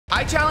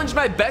I challenged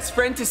my best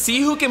friend to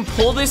see who can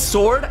pull this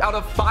sword out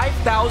of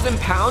 5,000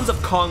 pounds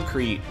of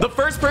concrete. The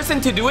first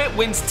person to do it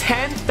wins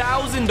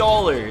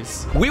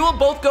 $10,000. We will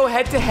both go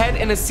head to head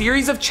in a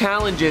series of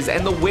challenges,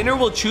 and the winner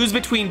will choose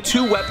between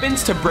 2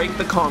 weapons to break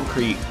the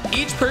concrete.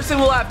 Each person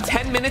will have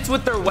 10 minutes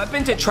with their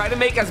weapon to try to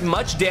make as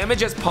much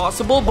damage as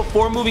possible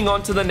before moving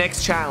on to the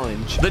next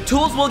challenge. The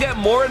tools will get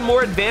more and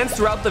more advanced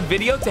throughout the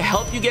video to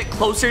help you get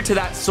closer to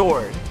that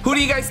sword. Who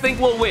do you guys think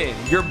will win?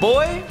 Your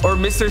boy or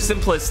Mr.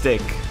 Simplistic?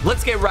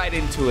 Let's get right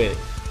into it.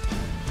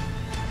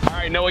 All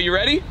right, Noah, you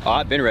ready? Oh,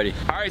 I've been ready.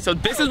 All right, so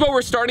this is what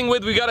we're starting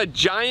with. We got a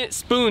giant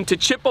spoon to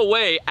chip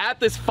away at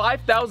this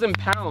 5,000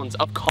 pounds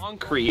of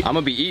concrete. I'm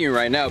gonna be eating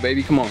right now,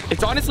 baby, come on.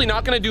 It's honestly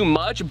not gonna do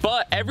much,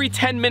 but every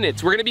 10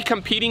 minutes, we're gonna be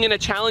competing in a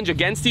challenge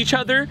against each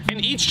other,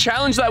 and each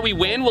challenge that we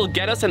win will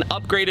get us an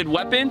upgraded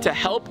weapon to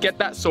help get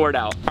that sword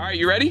out. All right,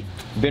 you ready?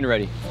 Been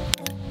ready.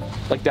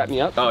 Like, dap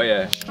me up? Oh,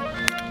 yeah.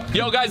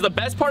 Yo guys, the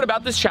best part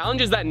about this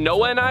challenge is that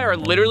Noah and I are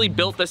literally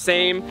built the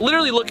same.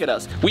 Literally, look at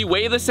us. We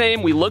weigh the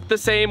same, we look the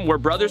same, we're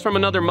brothers from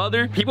another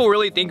mother. People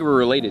really think we're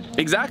related.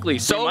 Exactly,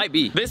 so might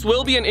be. This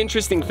will be an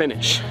interesting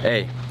finish.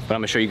 Hey, but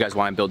I'm gonna show you guys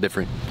why I'm built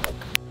different.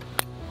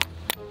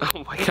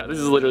 Oh my God, this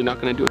is literally not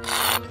gonna do it.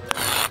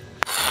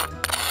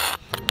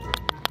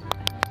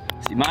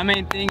 See, my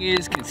main thing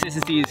is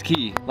consistency is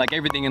key. Like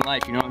everything in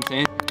life, you know what I'm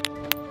saying?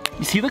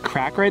 You see the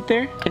crack right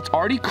there? It's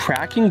already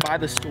cracking by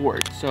the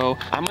sword, so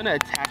I'm gonna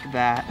attack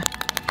that.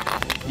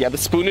 Yeah, the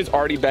spoon is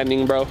already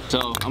bending, bro.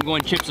 So I'm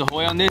going Chips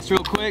Ahoy on this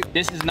real quick.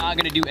 This is not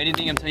gonna do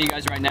anything, I'm telling you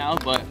guys right now,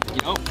 but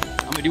you know,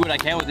 I'm gonna do what I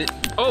can with it.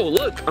 Oh,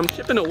 look, I'm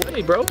chipping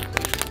away, bro.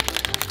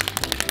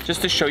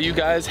 Just to show you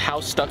guys how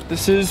stuck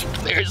this is,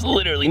 there's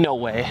literally no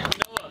way.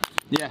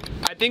 Yeah.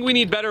 I think we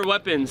need better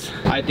weapons.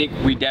 I think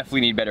we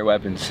definitely need better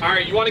weapons. All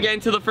right, you wanna get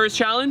into the first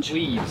challenge?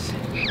 Please.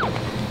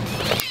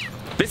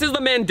 This is the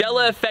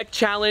Mandela Effect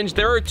Challenge.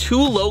 There are 2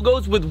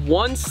 logos with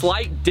 1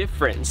 slight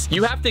difference.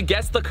 You have to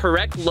guess the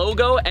correct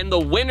logo, and the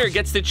winner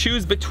gets to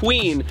choose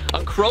between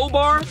a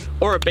crowbar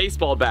or a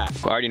baseball bat.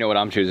 I already know what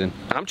I'm choosing.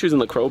 I'm choosing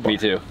the crowbar. Me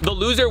too. The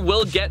loser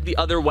will get the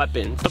other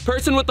weapon. The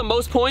person with the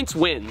most points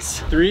wins.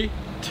 3,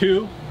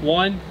 2,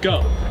 1, go.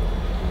 All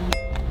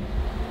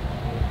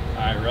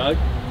right, Rug.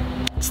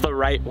 It's the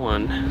right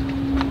one.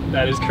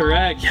 That is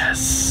correct.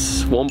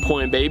 Yes, 1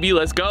 point, baby.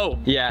 Let's go.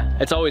 Yeah,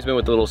 it's always been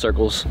with the little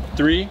circles.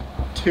 3,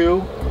 2,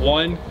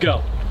 1,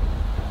 go.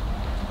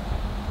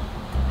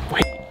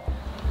 Wait.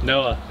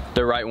 Noah.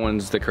 The right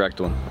one's the correct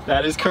one.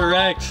 That is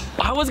correct.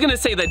 I was gonna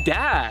say the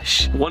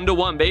dash. 1 to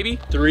 1, baby.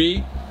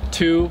 3,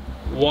 2,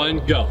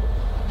 1, go. All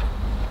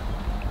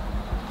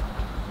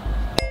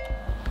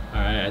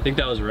right, I think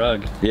that was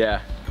Rug.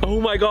 Yeah. Oh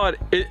my God,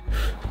 it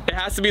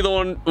has to be the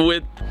one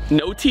with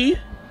no T?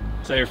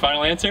 Is that your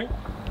final answer?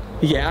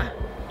 Yeah.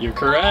 You're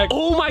correct.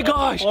 Oh my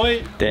gosh.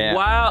 Point. Damn.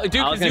 Wow, dude,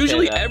 because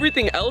usually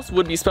everything else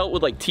would be spelled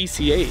with like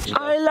TCH.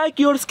 I like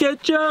your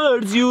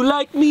Skechers, you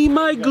like me,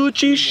 my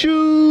Gucci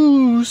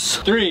shoes.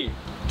 3,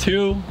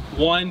 2,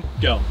 1,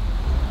 go.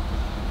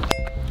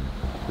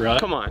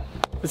 Rug. Come on,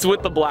 it's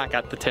with the black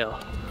at the tail.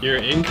 You're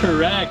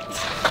incorrect.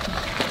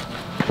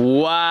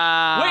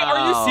 Wow. Wait,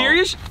 are you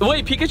serious?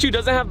 Wait, Pikachu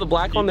doesn't have the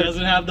black on He there.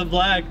 doesn't have the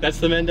black. That's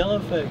the Mandela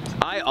effect.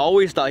 I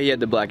always thought he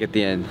had the black at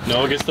the end.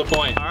 Noah gets the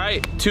point. All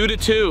right, 2 to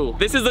 2.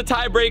 This is the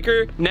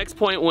tiebreaker. Next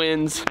point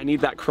wins. I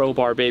need that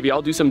crowbar, baby.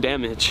 I'll do some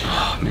damage.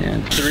 Oh,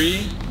 man.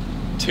 3,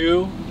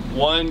 2,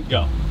 1,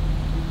 go.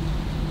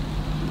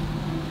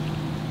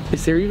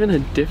 Is there even a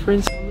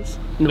difference on this?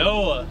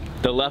 Noah.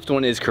 The left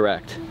one is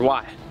correct.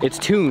 Why? It's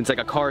tunes, like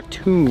a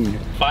cartoon.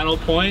 Final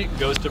point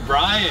goes to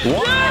Brian.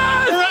 What?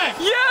 Yes! Correct.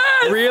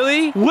 Yes!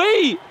 Really?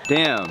 Wait.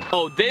 Damn.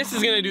 Oh, this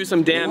is gonna do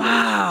some damage.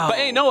 Wow. But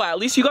hey, Noah, at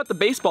least you got the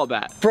baseball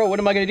bat. Bro, what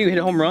am I gonna do? Hit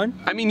a home run?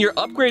 I mean, you're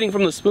upgrading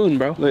from the spoon,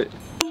 bro.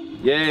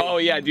 Yeah. Oh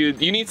yeah,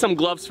 dude, you need some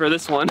gloves for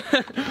this one.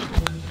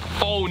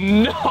 Oh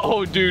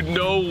no, dude,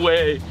 no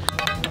way.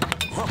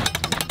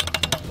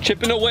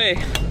 Chipping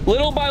away,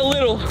 little by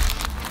little.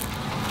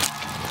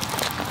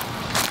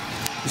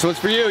 This one's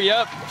for you,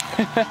 yep.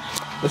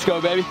 Let's go,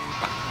 baby.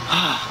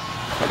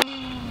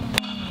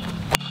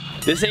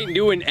 This ain't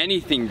doing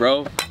anything,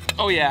 bro.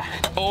 Oh yeah,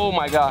 oh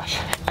my gosh.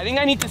 I think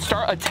I need to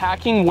start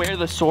attacking where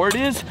the sword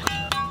is.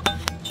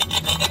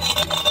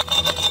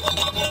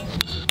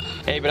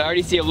 Hey, but I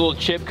already see a little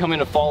chip coming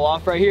to fall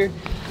off right here.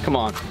 Come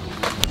on.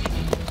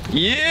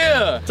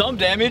 Yeah, some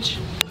damage.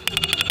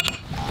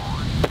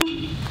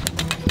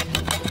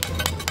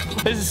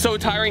 This is so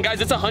tiring,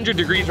 guys. It's 100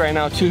 degrees right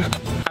now, too.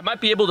 I might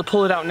be able to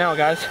pull it out now,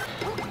 guys.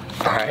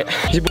 All right.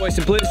 It's your boy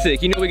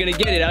Simplistic. You know we're gonna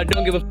get it. I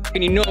don't give a fuck,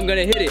 and you know I'm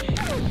gonna hit it.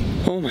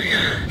 Oh my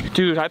God.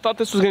 Dude, I thought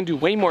this was gonna do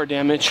way more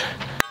damage.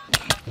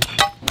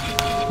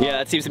 Yeah,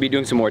 that seems to be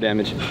doing some more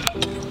damage.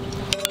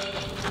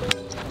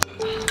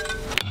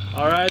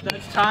 All right,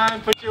 that's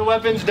time for Your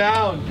weapons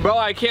down. Bro,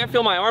 I can't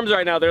feel my arms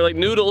right now. They're like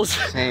noodles.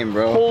 Same,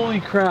 bro.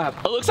 Holy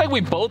crap. It looks like we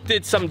both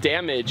did some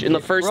damage in the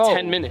first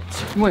 10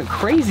 minutes. You went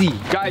crazy.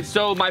 Guys,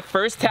 so my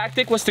first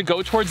tactic was to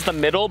go towards the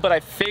middle, but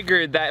I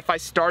figured that if I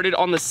started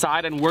on the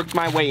side and worked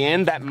my way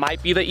in, that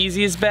might be the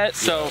easiest bet.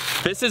 So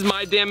this is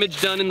my damage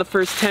done in the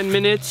first 10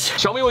 minutes.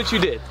 Show me what you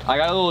did. I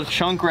got a little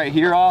chunk right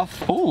here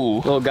off. Ooh.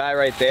 Little guy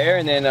right there,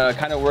 and then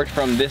kind of worked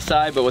from this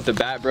side, but with the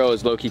bat, bro,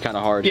 is low-key kind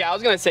of hard. Yeah, I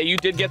was gonna say, you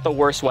did get the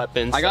worst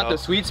weapons. I got the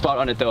sweet spot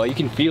on it, though. You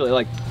can feel it,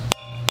 like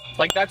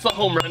that's the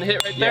home run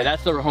hit right there? Yeah,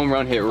 that's the home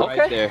run hit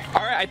right there.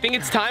 All right, I think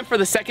it's time for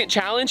the second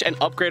challenge and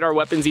upgrade our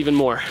weapons even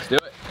more. Let's do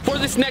it. For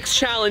this next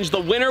challenge,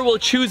 the winner will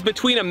choose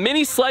between a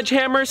mini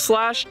sledgehammer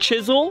 /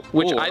 chisel,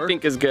 which I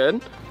think is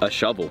good. A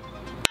shovel.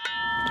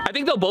 I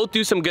think they'll both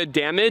do some good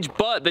damage,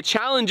 but the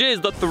challenge is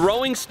the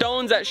throwing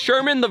stones at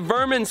Sherman the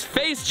Vermin's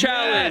face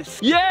challenge. Yes.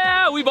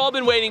 Yeah, we've all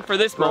been waiting for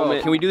this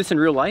moment. Can we do this in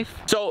real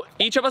life? So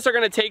each of us are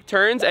gonna take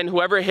turns, and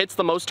whoever hits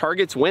the most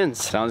targets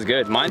wins. Sounds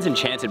good. Mine's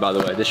enchanted, by the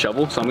way, this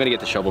shovel, so I'm gonna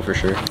get the shovel for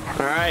sure.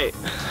 All right,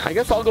 I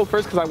guess I'll go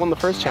first because I won the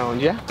first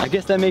challenge, yeah? I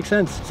guess that makes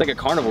sense. It's like a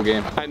carnival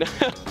game. I know.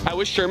 I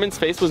wish Sherman's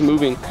face was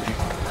moving.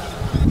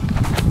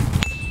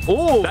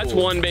 Oh, That's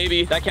one,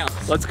 baby. that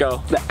counts. Let's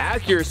go. The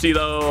accuracy,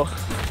 though.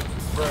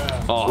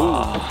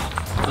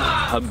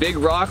 Oh, a big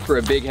rock for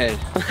a big head.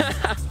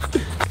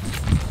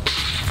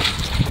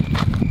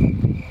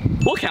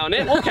 We'll count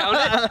it. We'll count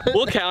it.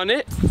 We'll count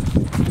it.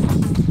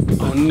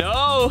 Oh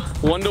no!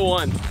 1 to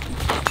 1.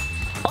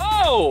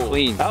 Oh!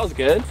 Clean. That was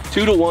good.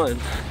 2 to 1.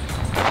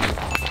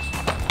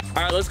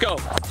 All right, let's go.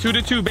 2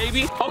 to 2,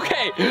 baby.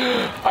 Okay.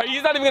 All right,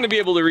 he's not even gonna be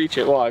able to reach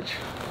it. Watch.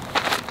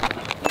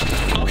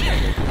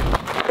 Okay.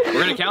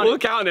 We're gonna count We'll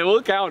it. count it.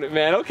 We'll count it,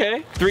 man.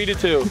 Okay. 3 to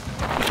 2.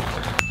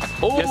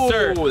 Oh, Yes,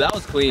 sir. That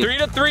was clean. 3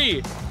 to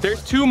 3.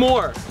 There's 2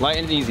 more. Light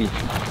and easy.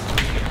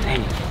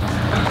 Dang.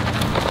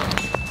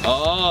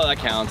 Oh, that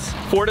counts.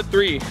 4 to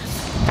 3.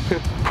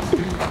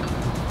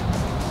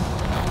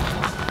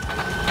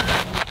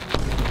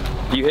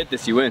 If you hit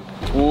this, you win.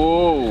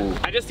 Whoa.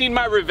 I just need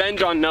my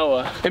revenge on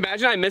Noah.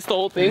 Imagine I missed the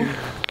whole thing.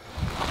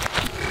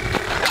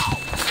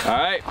 All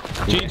right.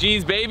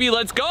 GG's, baby,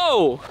 let's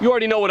go. You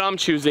already know what I'm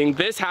choosing.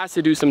 This has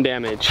to do some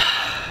damage.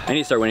 I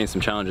need to start winning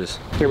some challenges.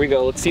 Here we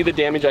go. Let's see the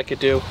damage I could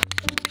do.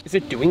 Is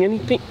it doing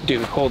anything?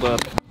 Dude, hold up.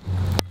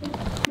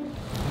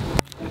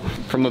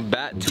 From a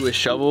bat to a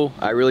shovel,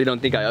 I really don't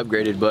think I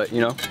upgraded, but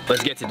you know,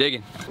 let's get to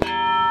digging.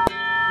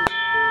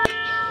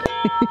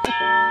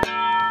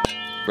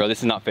 Bro, this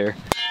is not fair.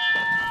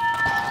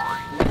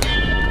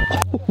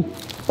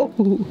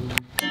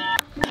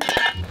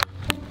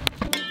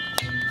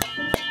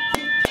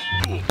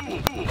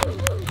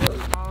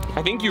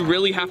 I think you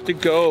really have to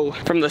go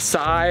from the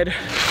side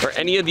or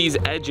any of these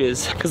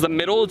edges because the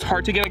middle, it's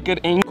hard to get a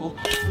good angle.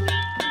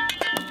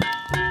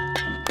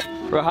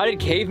 Bro, how did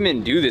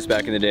cavemen do this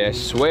back in the day? I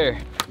swear.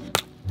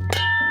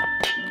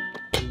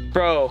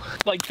 Bro,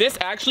 like this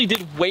actually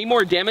did way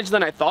more damage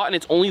than I thought, and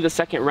it's only the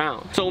second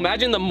round. So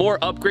imagine the more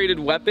upgraded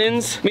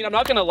weapons. I mean, I'm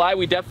not gonna lie,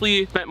 we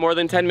definitely spent more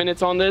than 10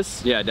 minutes on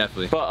this. Yeah,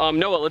 definitely. But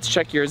Noah, let's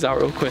check yours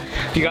out real quick.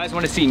 If you guys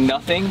want to see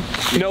nothing,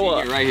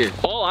 Noah, right here.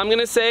 all I'm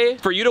gonna say,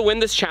 for you to win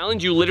this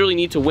challenge, you literally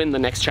need to win the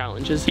next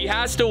challenges. He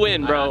has to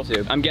win, bro.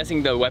 I'm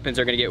guessing the weapons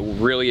are gonna get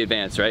really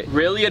advanced, right?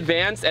 Really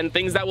advanced and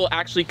things that will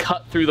actually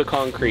cut through the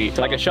concrete.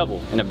 Like a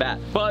shovel and a bat.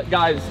 But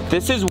guys,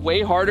 this is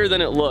way harder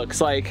than it looks.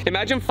 Like,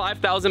 imagine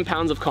 5,000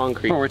 pounds of concrete.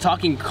 Bro, we're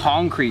talking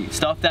concrete,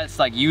 stuff that's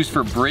like used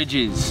for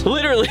bridges.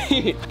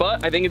 Literally.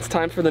 But I think it's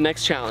time for the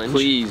next challenge.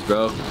 Please,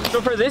 bro.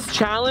 So for this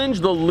challenge,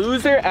 the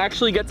loser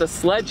actually gets a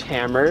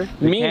sledgehammer,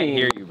 meaning Can't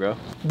hear you, bro.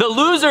 the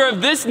loser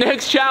of this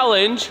next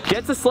challenge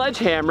gets a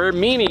sledgehammer,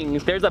 meaning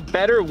there's a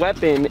better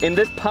weapon in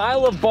this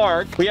pile of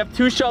bark. We have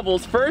 2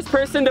 shovels. First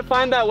person to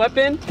find that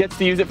weapon gets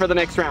to use it for the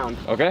next round.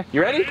 Okay.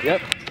 You ready?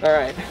 Yep. All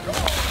right.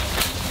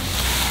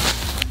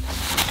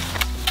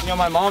 You know,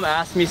 my mom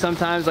asks me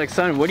sometimes, like,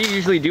 son, what do you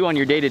usually do on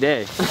your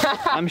day-to-day?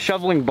 I'm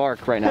shoveling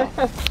bark right now.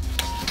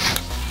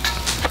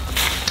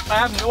 I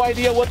have no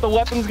idea what the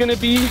weapon's gonna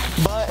be,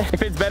 but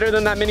if it's better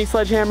than that mini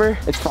sledgehammer,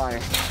 it's fire.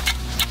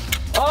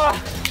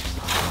 Ah!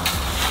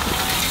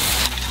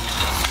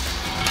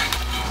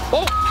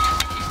 Oh!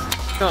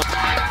 No.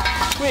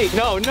 Wait,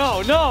 no.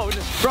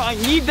 Bro, I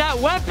need that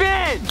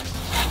weapon!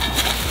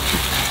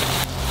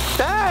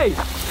 Hey!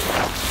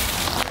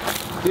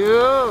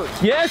 Dude!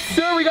 Yes,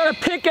 sir, we got a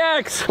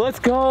pickaxe. Let's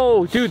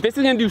go. Dude, this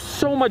is gonna do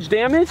so much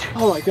damage.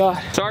 Oh my God.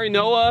 Sorry,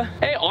 Noah.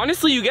 Hey,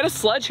 honestly, you get a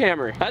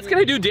sledgehammer. That's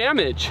gonna do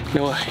damage.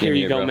 Noah, here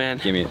you go, bro. man.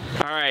 Give me it.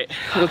 All right,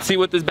 let's see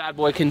what this bad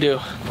boy can do.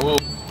 Whoa.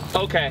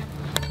 Okay.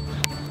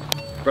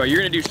 Bro, you're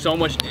gonna do so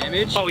much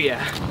damage. Oh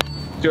yeah.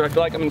 Dude, I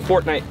feel like I'm in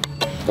Fortnite.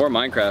 Or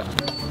Minecraft.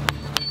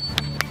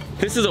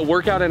 This is a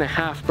workout and a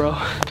half, bro.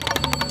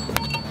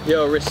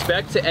 Yo,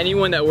 respect to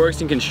anyone that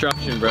works in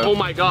construction, bro. Oh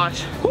my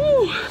gosh.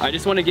 Woo. I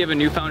just want to give a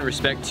newfound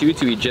respect too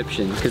to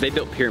Egyptians because they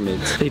built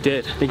pyramids. They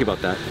did. Think about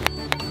that.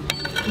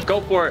 Go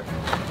for it.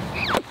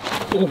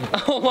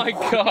 Oh my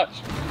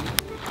gosh.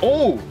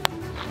 Oh!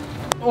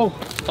 Oh!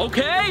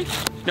 Okay.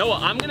 Noah,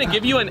 I'm gonna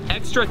give you an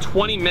extra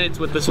 20 minutes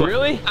with this one.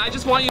 Really? I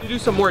just want you to do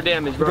some more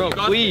damage, bro. Bro, You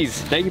got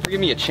please. Thank you for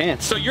giving me a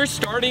chance. So you're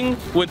starting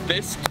with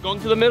this going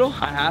to the middle?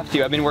 I have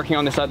to. I've been working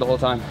on this side the whole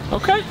time.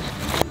 Okay.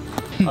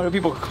 How do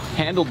people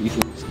handle these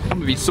things? I'm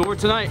gonna be sore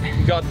tonight.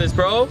 You got this,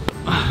 bro.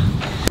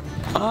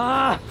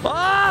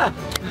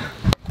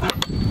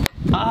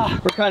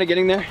 We're kind of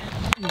getting there.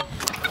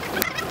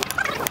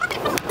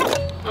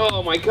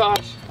 Oh my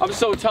gosh, I'm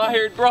so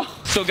tired, bro.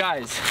 So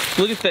guys,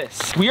 look at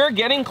this. We are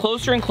getting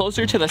closer and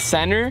closer to the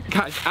center.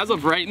 Guys, as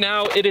of right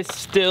now, it is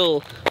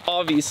still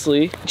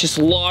obviously just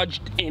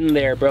lodged in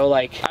there, bro.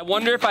 Like, I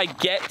wonder if I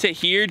get to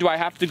here, do I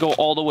have to go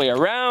all the way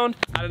around?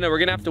 I don't know, we're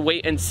gonna have to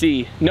wait and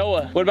see.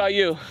 Noah, what about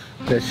you?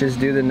 Let's just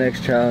do the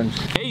next challenge.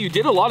 Hey, you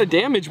did a lot of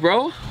damage,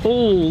 bro.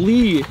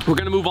 Holy. We're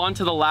gonna move on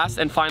to the last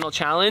and final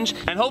challenge,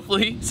 and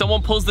hopefully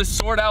someone pulls this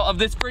sword out of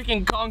this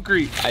freaking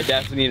concrete. I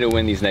definitely need to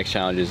win these next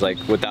challenges, like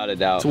without a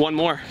doubt. It's one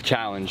more.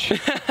 Challenge.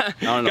 I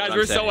don't know Guys,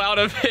 we're so out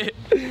of it.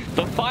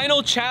 The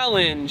final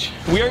challenge,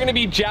 we are gonna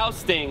be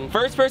jousting.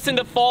 First person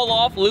to fall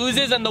off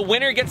loses, and the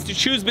winner gets to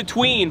choose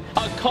between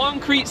a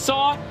concrete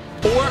saw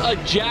or a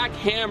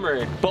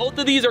jackhammer. Both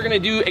of these are gonna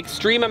do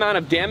extreme amount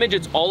of damage.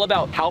 It's all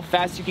about how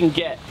fast you can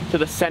get to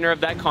the center of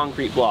that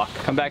concrete block.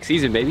 Comeback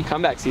season, baby.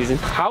 Comeback season.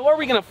 How are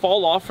we gonna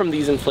fall off from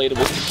these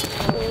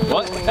inflatables?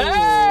 What?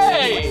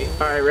 Hey!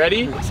 All right,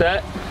 ready,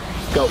 set,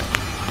 go.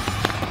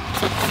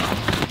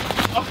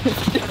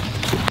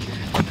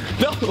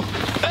 No!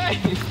 Hey!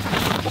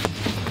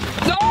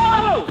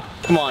 No!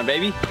 Come on,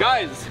 baby.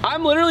 Guys,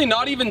 I'm literally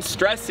not even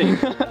stressing.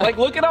 Like,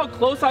 look at how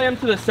close I am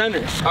to the center.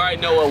 All right,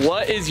 Noah,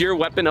 what is your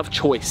weapon of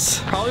choice?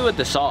 Probably with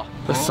the saw.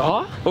 The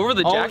saw? Over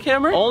the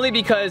jackhammer? Only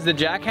because the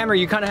jackhammer,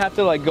 you kind of have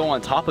to like go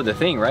on top of the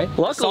thing, right?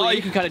 Luckily, saw,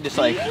 you can kind of just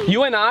like...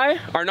 You and I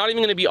are not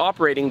even gonna be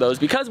operating those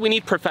because we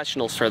need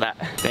professionals for that.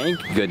 Thank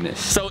goodness.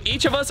 So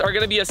each of us are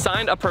gonna be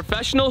assigned a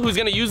professional who's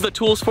gonna use the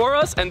tools for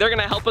us, and they're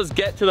gonna help us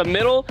get to the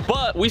middle,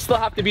 but we still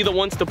have to be the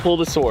ones to pull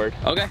the sword.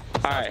 Okay.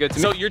 All right, good to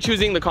so me. you're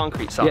choosing the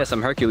concrete saw. Yes,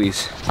 I'm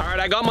Hercules. All right,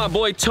 I got my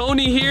boy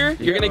Tony here.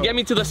 You're gonna get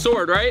me to the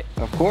sword, right?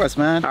 Of course,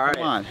 man. All right,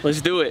 Come on. let's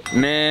do it.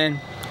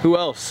 Man, who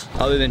else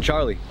other than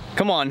Charlie?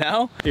 Come on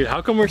now. Dude,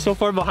 how come we're so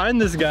far behind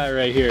this guy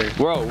right here?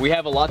 Bro, we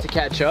have a lot to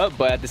catch up,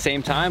 but at the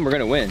same time, we're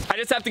gonna win. I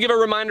just have to give a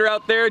reminder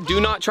out there,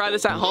 do not try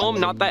this at home.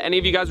 Not that any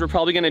of you guys were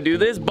probably gonna do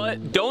this,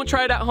 but don't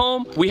try it at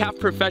home. We have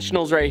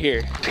professionals right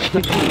here.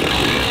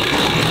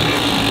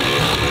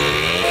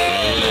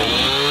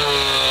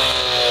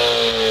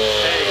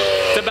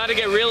 Hey, it's about to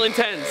get real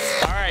intense.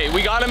 All right,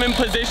 we got him in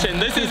position.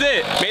 This is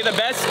it. May the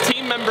best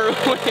team member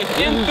win.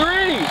 In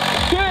 3,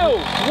 2,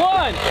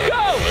 1,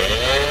 go!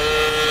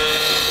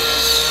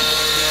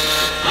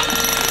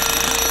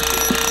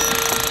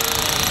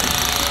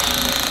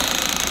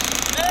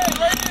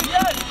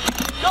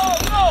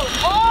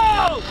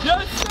 Oh,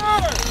 yes,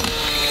 sir!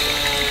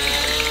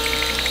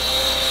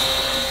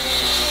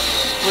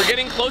 We're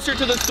getting closer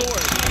to the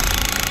sword.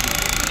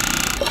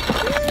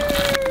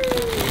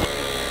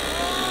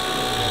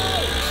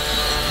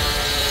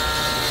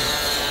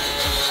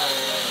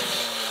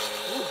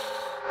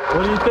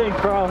 What do you think,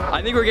 bro?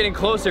 I think we're getting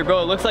closer,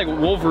 bro. It looks like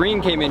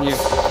Wolverine came in here.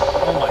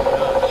 Oh my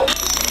gosh.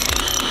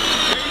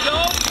 There you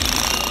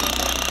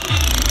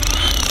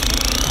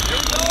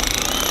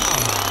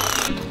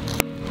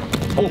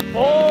go.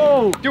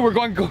 Oh! Dude, we're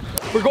going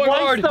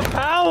hard. What's the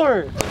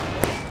power?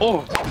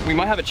 Oh, we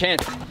might have a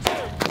chance.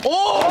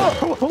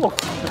 Oh!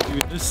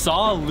 Dude, this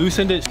saw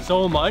loosened it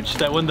so much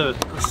that when the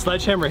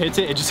sledgehammer hits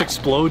it, it just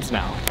explodes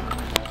now.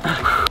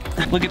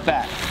 Look at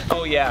that.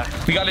 Oh yeah,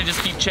 we gotta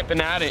just keep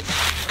chipping at it.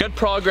 Good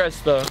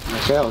progress though.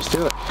 Okay, let's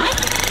do it.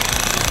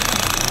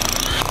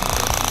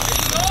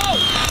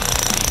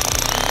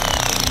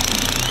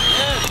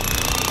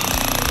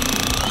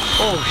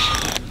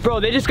 Oh, bro,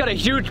 they just got a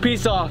huge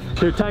piece off.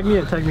 Here, tag me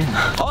in, tag me in.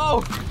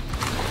 Oh,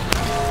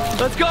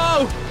 let's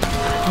go.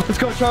 Let's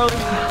go, Charlie.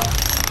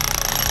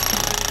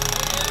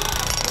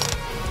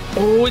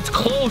 Oh, it's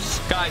close.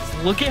 Guys,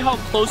 look at how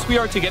close we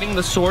are to getting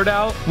the sword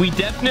out. We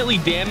definitely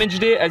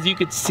damaged it, as you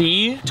could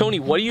see. Tony,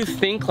 what do you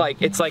think?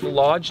 Like, it's like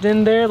lodged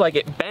in there, like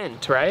it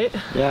bent, right?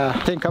 Yeah, I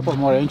think a couple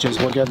more inches,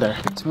 we'll get there.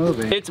 It's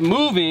moving. It's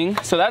moving,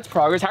 so that's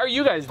progress. How are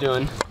you guys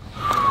doing?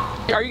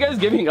 Are you guys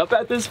giving up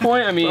at this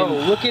point? I mean, Bro,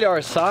 look at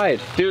our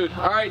side. dude,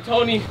 all right,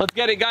 Tony, let's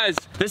get it, guys.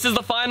 This is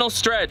the final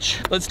stretch.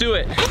 Let's do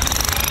it.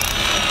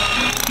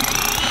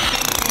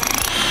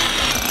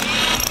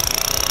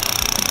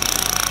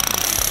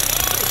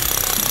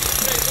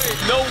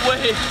 No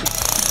way.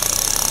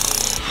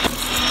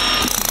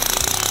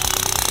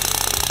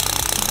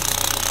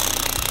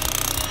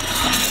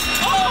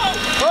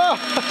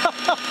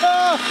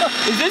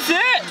 Is this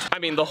it? I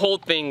mean, the whole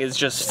thing is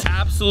just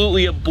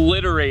absolutely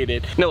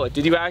obliterated. Noah,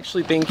 did you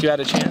actually think you had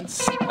a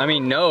chance? I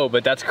mean, no,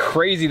 but that's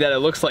crazy that it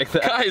looks like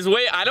that. Guys,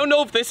 wait, I don't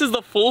know if this is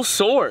the full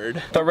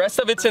sword. The rest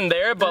of it's in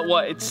there, but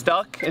what, it's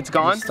stuck? It's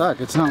gone? It's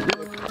stuck, it's not.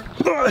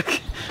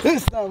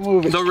 It's not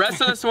moving. The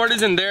rest of the sword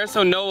is in there,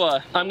 so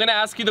Noah, I'm gonna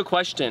ask you the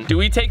question. Do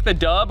we take the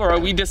dub or are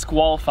we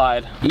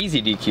disqualified?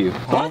 Easy DQ.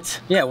 What?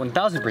 Yeah,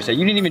 1000%.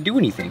 You didn't even do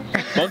anything.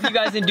 Both of you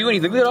guys didn't do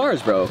anything. Look at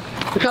ours, bro.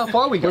 Look how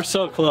far we got. We're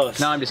so close.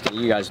 No, I'm just kidding.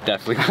 You guys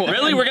definitely won.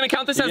 Really? We're gonna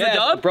count this as a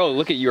dub? Bro,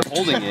 look at you. You're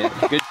holding it.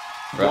 Good.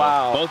 Bro.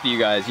 Wow. Both of you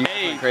guys. You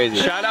guys went crazy.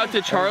 Shout out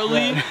to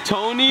Charlie,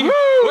 Tony.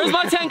 Where's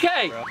my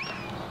 10K?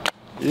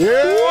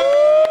 Yeah!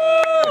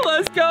 Woo!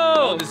 Let's go.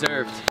 Well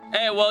deserved.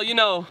 Hey, well, you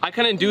know, I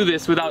couldn't do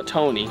this without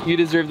Tony. You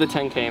deserve the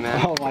 10K,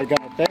 man. Oh my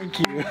god, thank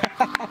you.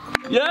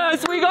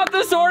 Yes, we got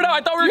the sword out.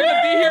 I thought we were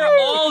gonna be here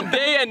all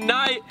day and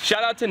night.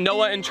 Shout out to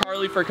Noah and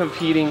Charlie for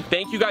competing.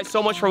 Thank you guys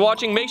so much for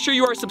watching. Make sure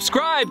you are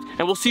subscribed,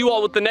 and we'll see you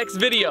all with the next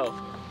video.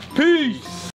 Peace.